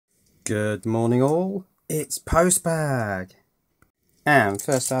Good morning all, it's Postbag. And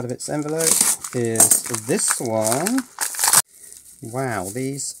first out of its envelope is this one. Wow,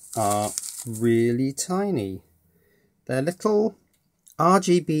 these are really tiny. They're little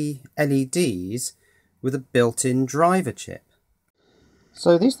RGB LEDs with a built-in driver chip.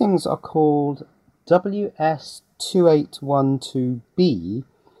 So these things are called WS2812 B,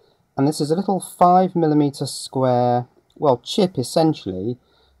 and this is a little 5mm square, well, chip essentially,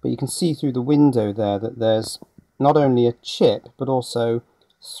 but you can see through the window there that there's not only a chip but also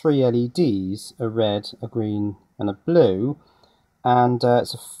 3 LEDs, a red, a green and a blue, and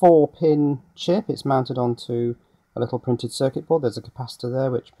it's a 4-pin chip. It's mounted onto a little printed circuit board. There's a capacitor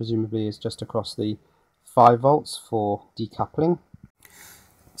there which presumably is just across the 5 volts for decoupling.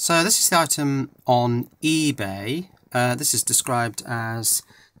 So this is the item on eBay. This is described as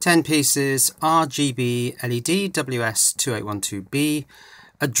 10 pieces RGB LED WS2812 B,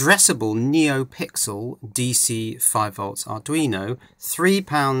 addressable NeoPixel DC 5 volts Arduino,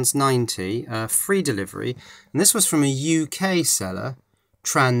 £3.90, free delivery, and this was from a UK seller,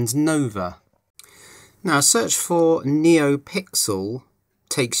 Transnova. Now a search for NeoPixel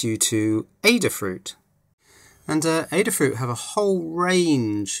takes you to Adafruit. And Adafruit have a whole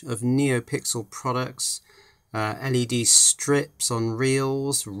range of NeoPixel products, LED strips on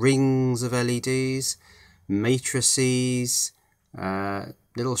reels, rings of LEDs, matrices,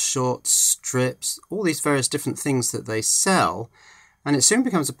 little short strips, all these various different things that they sell, and it soon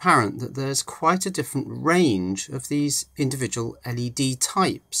becomes apparent that there's quite a different range of these individual LED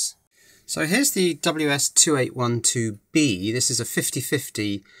types. So here's the WS2812 B. This is a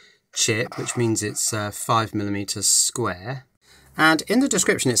 50/50 chip, which means it's 5mm square. And in the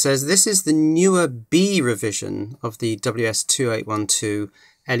description it says this is the newer B revision of the WS2812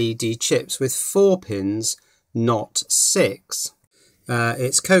 LED chips with 4 pins, not 6.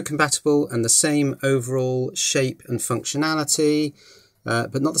 It's code compatible and the same overall shape and functionality,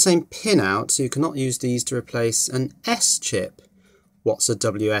 but not the same pin out, so you cannot use these to replace an S chip. What's a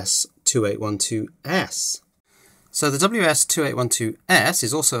WS2812S? So the WS2812S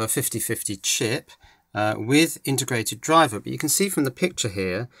is also a 50/50 chip with integrated driver, but you can see from the picture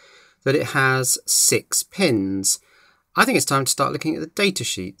here that it has 6 pins. I think it's time to start looking at the data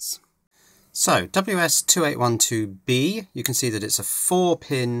sheets. So WS2812 B, you can see that it's a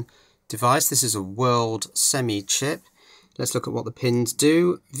 4-pin device. This is a world semi chip. Let's look at what the pins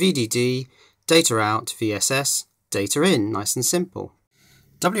do. VDD, data out, VSS, data in, nice and simple.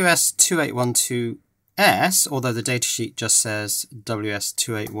 WS2812S, although the datasheet just says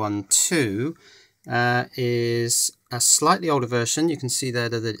WS2812, is a slightly older version. You can see there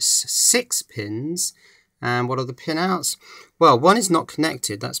that it's 6 pins. And what are the pin outs? Well, one is not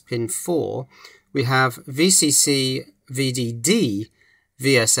connected, that's pin 4. We have VCC, VDD,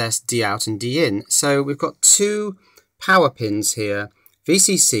 VSS, D out and D in. So we've got 2 power pins here.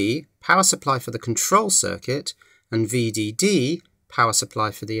 VCC, power supply for the control circuit, and VDD, power supply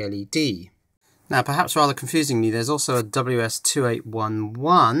for the LED. Now, perhaps rather confusingly, there's also a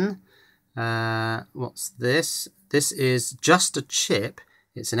WS2811. What's this? This is just a chip.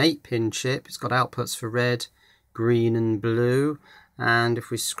 It's an 8-pin chip. It's got outputs for red, green and blue. And if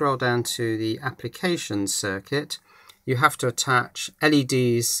we scroll down to the application circuit, you have to attach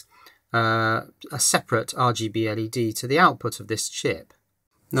LEDs, a separate RGB LED to the output of this chip.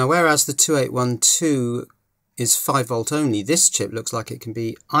 Now, whereas the 2812 is 5 volt only, this chip looks like it can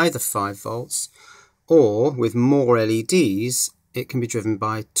be either 5 volts or, with more LEDs, it can be driven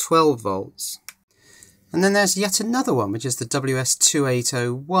by 12 volts. And then there's yet another one, which is the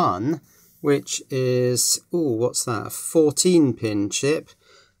WS2801, which is, what's that, a 14-pin chip,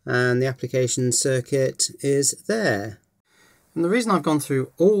 and the application circuit is there. And the reason I've gone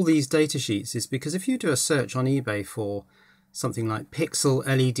through all these data sheets is because if you do a search on eBay for something like Pixel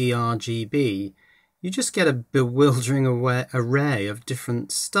LED RGB, you just get a bewildering array of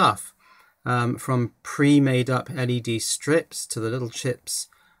different stuff, from pre-made up LED strips to the little chips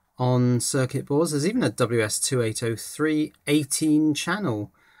on circuit boards. There's even a WS2803 18-channel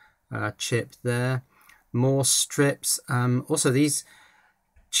chip there. More strips. Also, these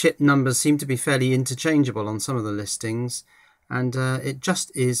chip numbers seem to be fairly interchangeable on some of the listings, and it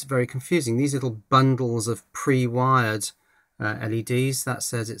just is very confusing. These little bundles of pre-wired LEDs, that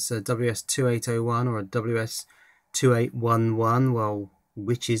says it's a WS2801 or a WS2811. Well,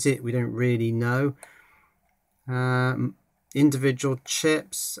 which is it? We don't really know. Individual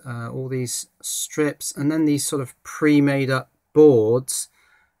chips, all these strips, and then these sort of pre-made up boards.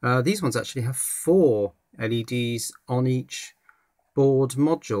 These ones actually have 4 LEDs on each board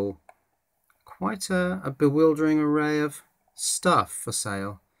module. Quite a bewildering array of stuff for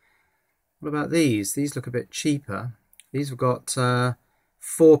sale. What about these? These look a bit cheaper. These have got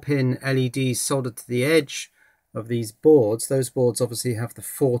 4-pin LEDs soldered to the edge of these boards. Those boards obviously have the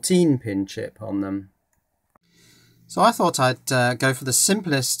 14-pin chip on them. So I thought I'd go for the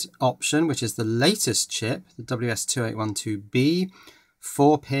simplest option, which is the latest chip, the WS2812 B.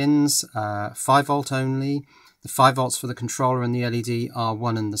 4 pins, 5 volt only. The 5 volts for the controller and the LED are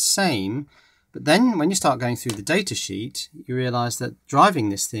one and the same. But then when you start going through the data sheet, you realise that driving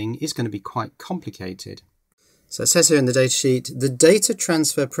this thing is going to be quite complicated. So it says here in the data sheet, the data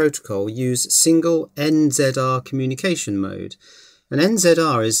transfer protocol use single NZR communication mode. And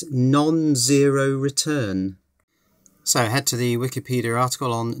NZR is non-zero return. So head to the Wikipedia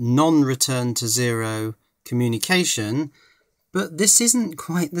article on non-return to zero communication, but this isn't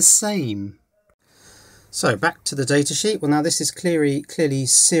quite the same. So back to the data sheet. Well, now this is clearly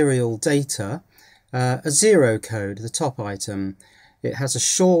serial data. A 0 code, the top item. It has a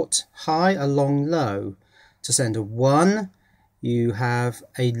short high, a long low. To send a 1, you have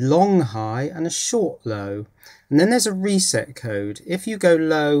a long high and a short low. And then there's a reset code. If you go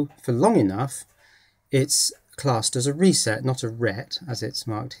low for long enough, it's classed as a reset, not a ret, as it's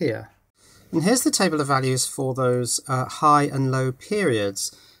marked here. And here's the table of values for those high and low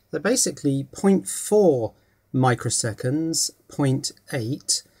periods. They're basically 0.4 microseconds,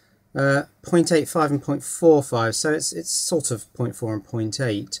 0.8, 0.85 and 0.45, so it's sort of 0.4 and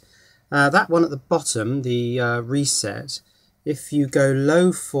 0.8. That one at the bottom, the reset, if you go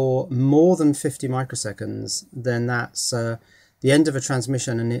low for more than 50 microseconds, then that's the end of a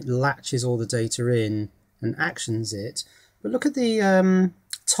transmission and it latches all the data in and actions it. But look at the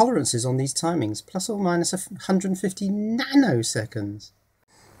tolerances on these timings, plus or minus 150 nanoseconds.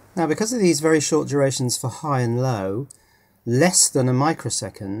 Now, because of these very short durations for high and low, less than a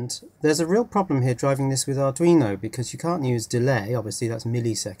microsecond, there's a real problem here driving this with Arduino, because you can't use delay, obviously that's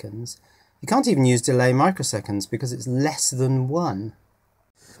milliseconds. You can't even use delay microseconds because it's less than 1.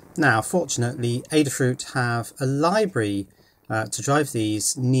 Now, fortunately, Adafruit have a library to drive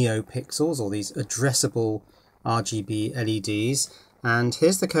these NeoPixels, or these addressable RGB LEDs, and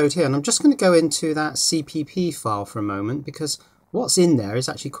here's the code here. And I'm just going to go into that CPP file for a moment, because what's in there is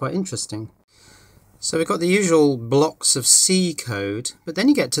actually quite interesting. So we've got the usual blocks of C code, but then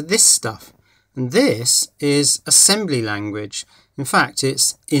you get to this stuff. And this is assembly language. In fact,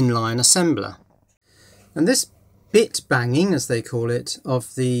 it's inline assembler. And this bit banging, as they call it,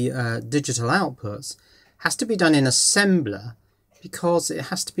 of the digital outputs has to be done in assembler because it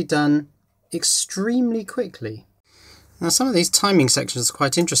has to be done extremely quickly. Now, some of these timing sections are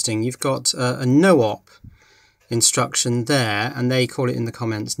quite interesting. You've got a no-op instruction there, and they call it in the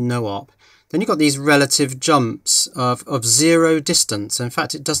comments no-op. Then you've got these relative jumps of 0 distance. In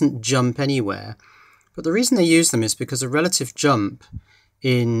fact, it doesn't jump anywhere. But the reason they use them is because a relative jump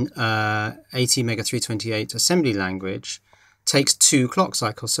in ATmega328 assembly language takes 2 clock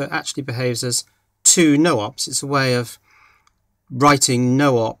cycles. So it actually behaves as 2 no-ops. It's a way of writing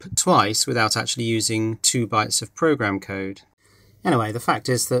no-op twice without actually using 2 bytes of program code. Anyway, the fact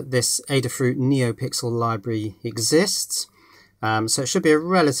is that this Adafruit NeoPixel library exists, so it should be a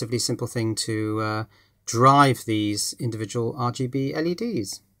relatively simple thing to drive these individual RGB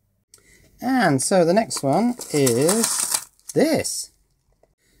LEDs. And so the next one is this.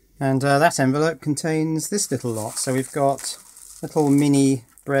 And that envelope contains this little lot. So we've got little mini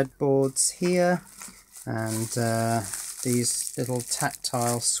breadboards here, and these little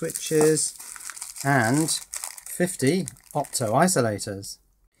tactile switches, and 50 opto-isolators.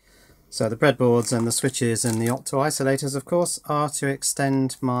 So the breadboards and the switches and the opto-isolators, of course, are to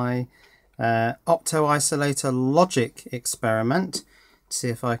extend my opto-isolator logic experiment to see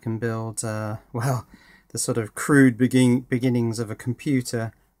if I can build, well, the sort of crude beginnings of a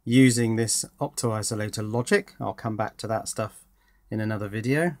computer using this opto-isolator logic. I'll come back to that stuff in another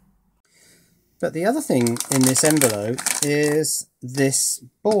video. But the other thing in this envelope is this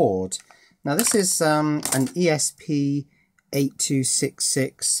board. Now this is an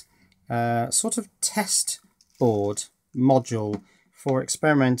ESP8266 sort of test board module for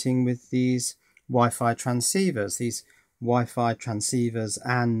experimenting with these Wi-Fi transceivers,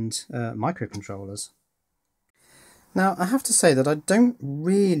 and microcontrollers. Now I have to say that I don't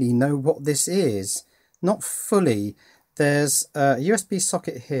really know what this is, not fully. There's a USB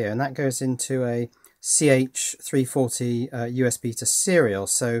socket here, and that goes into a CH340 USB to serial,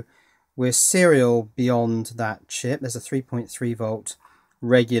 so we're serial beyond that chip. There's a 3.3 volt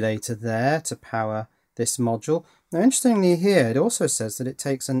regulator there to power this module. Now interestingly here, it also says that it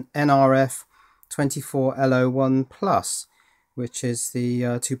takes an NRF 24L01 Plus, which is the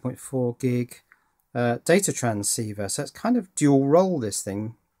 2.4 gig data transceiver. So it's kind of dual role, this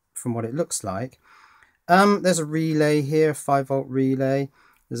thing, from what it looks like. There's a relay here, a 5-volt relay.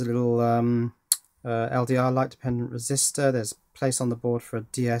 There's a little LDR light dependent resistor. There's a place on the board for a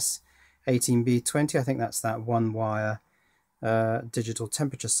DS18B20. I think that's that one wire digital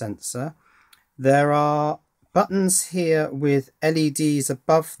temperature sensor. There are buttons here with LEDs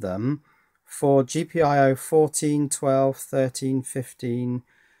above them for GPIO 14, 12, 13, 15,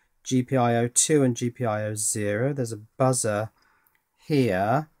 GPIO 2 and GPIO 0. There's a buzzer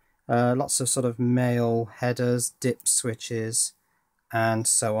here, lots of sort of male headers, dip switches, and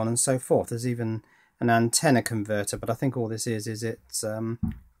so on and so forth. There's even an antenna converter, but I think all this is it's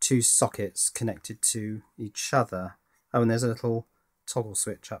two sockets connected to each other. Oh, and there's a little toggle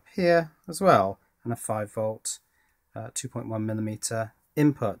switch up here as well, and a 5-volt 2.1mm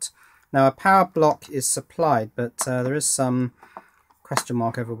input. Now a power block is supplied, but there is some question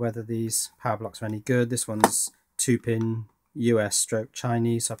mark over whether these power blocks are any good. This one's 2-pin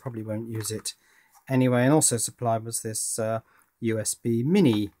US/Chinese, so I probably won't use it anyway. And also supplied was this USB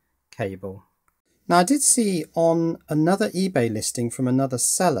mini cable. Now I did see on another eBay listing from another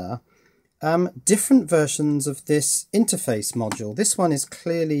seller different versions of this interface module. This one is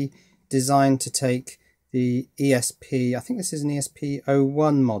clearly designed to take the ESP, I think this is an ESP01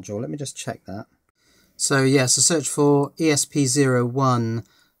 module. Let me just check that. So yes, a search for ESP01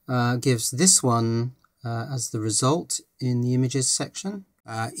 gives this one as the result in the images section.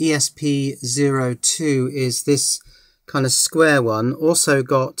 ESP02 is this kind of square one, also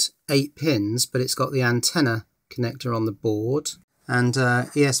got 8 pins, but it's got the antenna connector on the board. And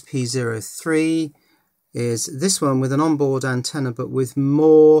ESP03 is this one with an onboard antenna, but with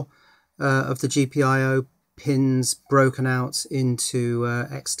more of the GPIO pins broken out into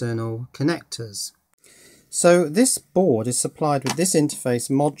external connectors. So this board is supplied with this interface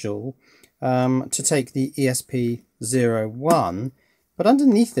module to take the ESP01, but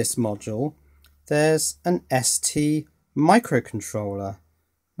underneath this module there's an ST microcontroller.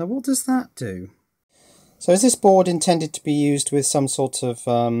 Now what does that do? So is this board intended to be used with some sort of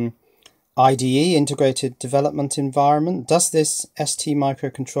IDE, integrated development environment? Does this ST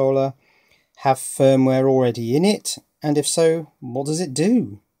microcontroller have firmware already in it? And if so, what does it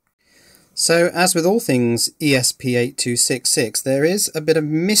do? So as with all things ESP8266, there is a bit of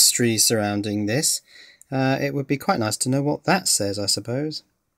mystery surrounding this. It would be quite nice to know what that says, I suppose.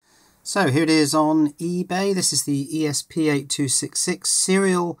 So here it is on eBay. This is the ESP8266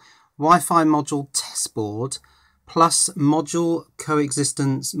 serial Wi-Fi module test board plus module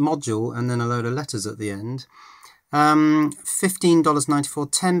coexistence module, and then a load of letters at the end.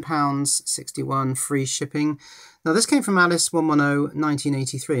 $15.94, £10.61 free shipping. Now this came from Alice110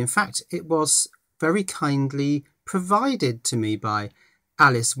 1983. In fact, it was very kindly provided to me by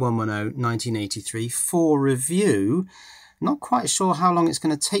Alice110 1983 for review. Not quite sure how long it's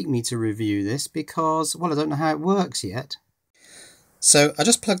going to take me to review this because, well, I don't know how it works yet. So I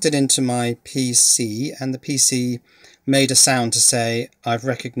just plugged it into my PC and the PC made a sound to say I've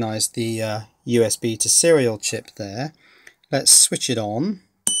recognised the USB to serial chip there. Let's switch it on.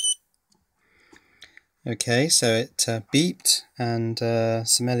 Okay, so it beeped and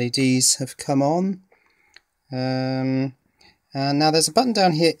some LEDs have come on. And now there's a button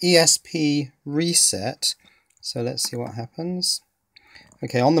down here, ESP Reset. So let's see what happens.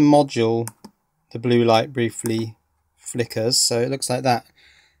 Okay, on the module, the blue light briefly flickers, so it looks like that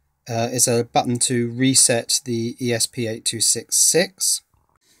is a button to reset the ESP8266.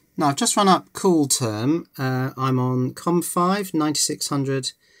 Now I've just run up CoolTerm. I'm on COM5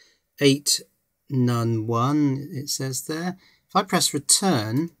 9600 8 none 1, it says there. If I press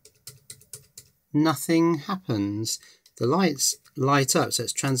return, nothing happens. The lights light up, so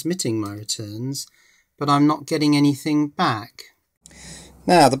it's transmitting my returns, but I'm not getting anything back.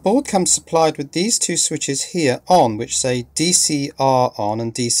 Now the board comes supplied with these two switches here on, which say DCR on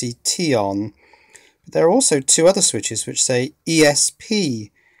and DCT on. But there are also two other switches which say ESP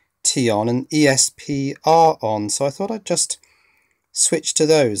T on and ESP R on, so I thought I'd just switch to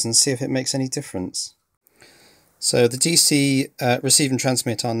those and see if it makes any difference. So the DC receive and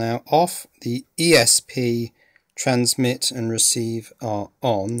transmit are now off. The ESP transmit and receive are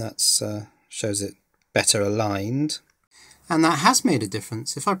on. That shows it better aligned. And that has made a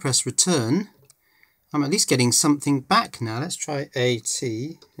difference. If I press return, I'm at least getting something back now. Let's try AT.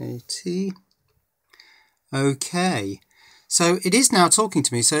 Okay. So it is now talking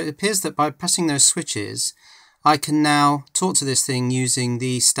to me. So it appears that by pressing those switches, I can now talk to this thing using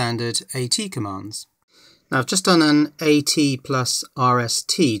the standard AT commands. Now I've just done an AT plus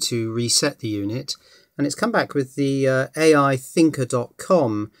RST to reset the unit, and it's come back with the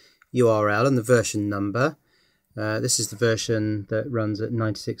aithinker.com URL and the version number. This is the version that runs at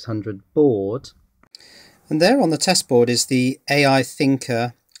 9600 baud. And there on the test board is the AI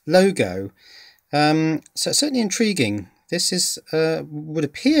Thinker logo. So it's certainly intriguing. This is would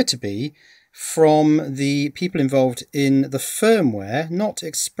appear to be from the people involved in the firmware, not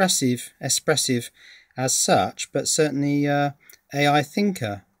expressive as such, but certainly AI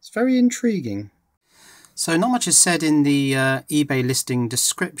Thinker. It's very intriguing. So not much is said in the eBay listing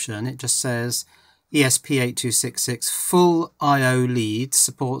description. It just says ESP8266 full I/O lead,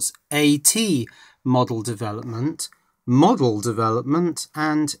 supports AT model development,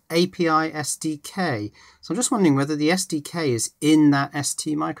 and API SDK. So I'm just wondering whether the SDK is in that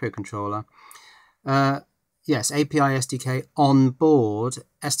ST microcontroller. Yes, API SDK on board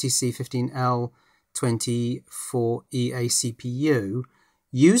STC15L24EA CPU.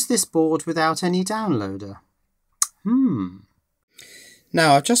 Use this board without any downloader.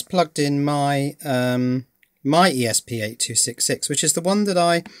 Now I've just plugged in my my ESP8266, which is the one that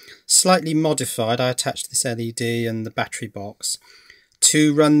I slightly modified. I attached this LED and the battery box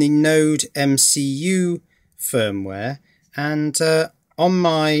to run the Node MCU firmware, and on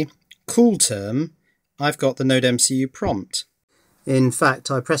my cool term I've got the Node MCU prompt. In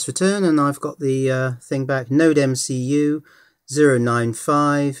fact, I press return and I've got the thing back, Node MCU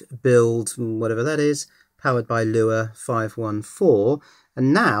 095 build, whatever that is, powered by Lua 514.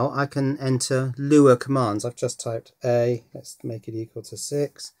 And now I can enter Lua commands. I've just typed A, let's make it equal to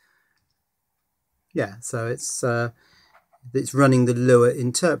 6. Yeah, so it's running the Lua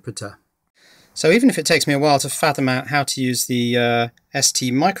interpreter. So even if it takes me a while to fathom out how to use the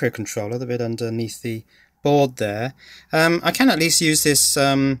ST microcontroller, the bit underneath the board there, I can at least use this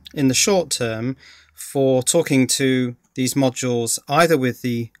in the short term for talking to these modules either with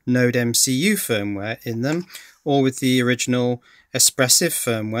the Node MCU firmware in them or with the original Espressive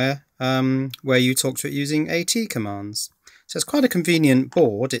firmware where you talk to it using AT commands. So it's quite a convenient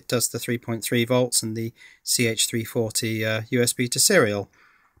board. It does the 3.3 volts and the CH340 USB to serial.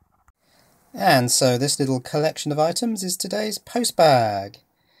 And so this little collection of items is today's Postbag.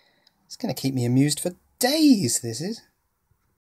 It's going to keep me amused for days, this is.